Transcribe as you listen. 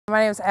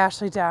My name is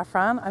Ashely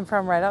Daffron. I'm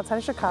from right outside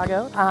of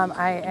Chicago.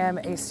 I am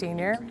a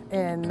senior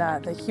in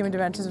the Human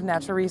Dimensions of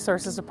Natural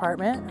Resources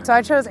department. So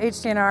I chose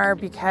HDNR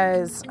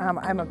because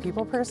I'm a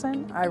people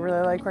person. I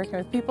really like working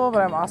with people,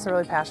 but I'm also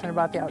really passionate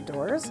about the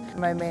outdoors.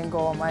 My main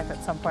goal in life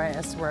at some point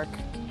is to work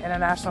in a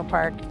national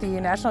park.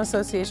 The National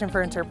Association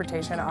for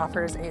Interpretation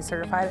offers a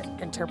certified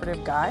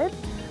interpretive guide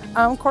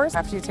course.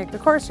 After you take the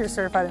course, you're a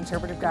certified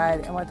interpretive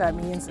guide, and what that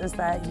means is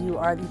that you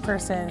are the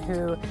person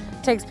who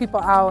takes people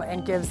out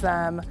and gives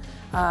them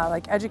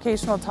like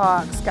educational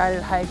talks,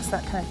 guided hikes,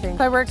 that kind of thing.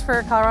 So I worked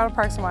for Colorado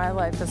Parks and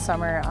Wildlife this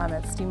summer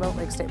at Steamboat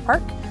Lake State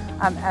Park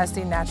as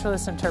the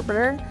Naturalist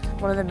Interpreter.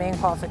 One of the main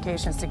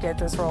qualifications to get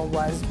this role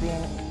was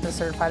being the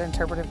certified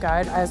interpretive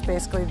guide. I was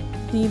basically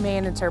the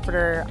main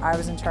interpreter. I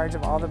was in charge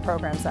of all the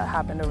programs that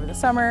happened over the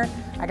summer.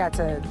 I got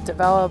to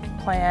develop,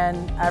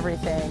 plan,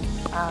 everything.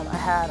 I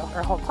had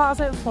a whole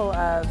closet full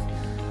of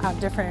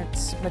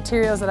different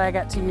materials that I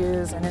got to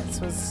use, and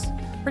it was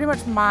pretty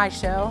much my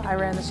show. I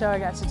ran the show, I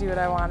got to do what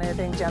I wanted. I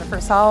think Jennifer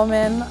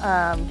Solomon,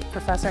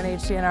 professor in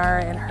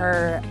HDNR, in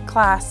her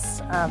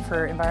class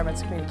for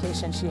environmental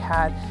communication, she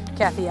had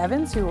Kathy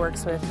Evans, who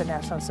works with the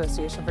National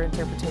Association for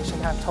Interpretation,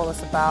 kind of told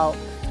us about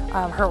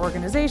her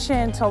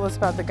organization, told us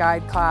about the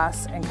guide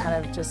class, and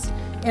kind of just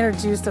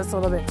introduced us a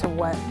little bit to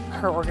what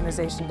her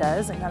organization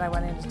does. And then I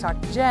went in to talk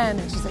to Jen,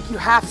 and she's like, you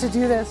have to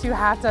do this, you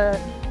have to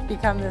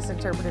become this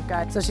interpretive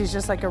guide. So she's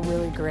just like a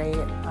really great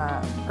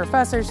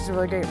professor. She's a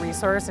really great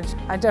resource, and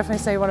I definitely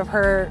say one of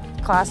her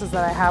classes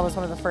that I had was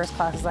one of the first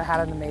classes I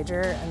had in the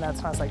major, and that's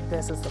when I was like,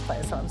 this is the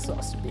place that I'm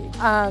supposed to be.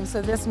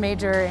 So this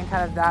major and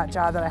kind of that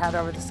job that I had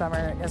over the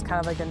summer is kind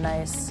of like a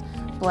nice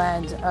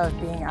blend of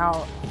being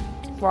out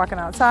walking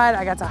outside.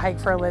 I got to hike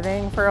for a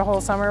living for a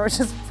whole summer, which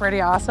is pretty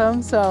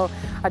awesome. So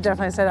I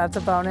definitely say that's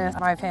a bonus.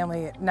 My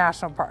family,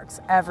 national parks.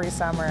 Every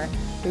summer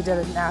we did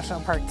a national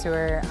park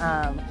tour.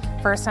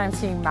 First time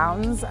seeing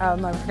mountains, I'll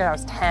never forget, I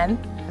was 10.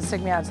 It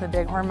took me out to the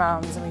Bighorn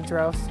Mountains and we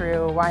drove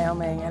through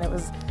Wyoming, and it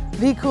was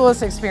the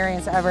coolest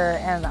experience ever.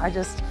 And I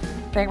just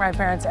thank my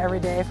parents every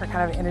day for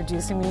kind of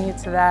introducing me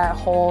to that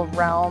whole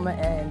realm.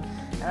 And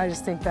I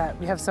just think that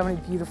we have so many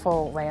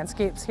beautiful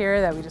landscapes here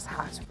that we just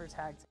have to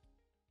protect.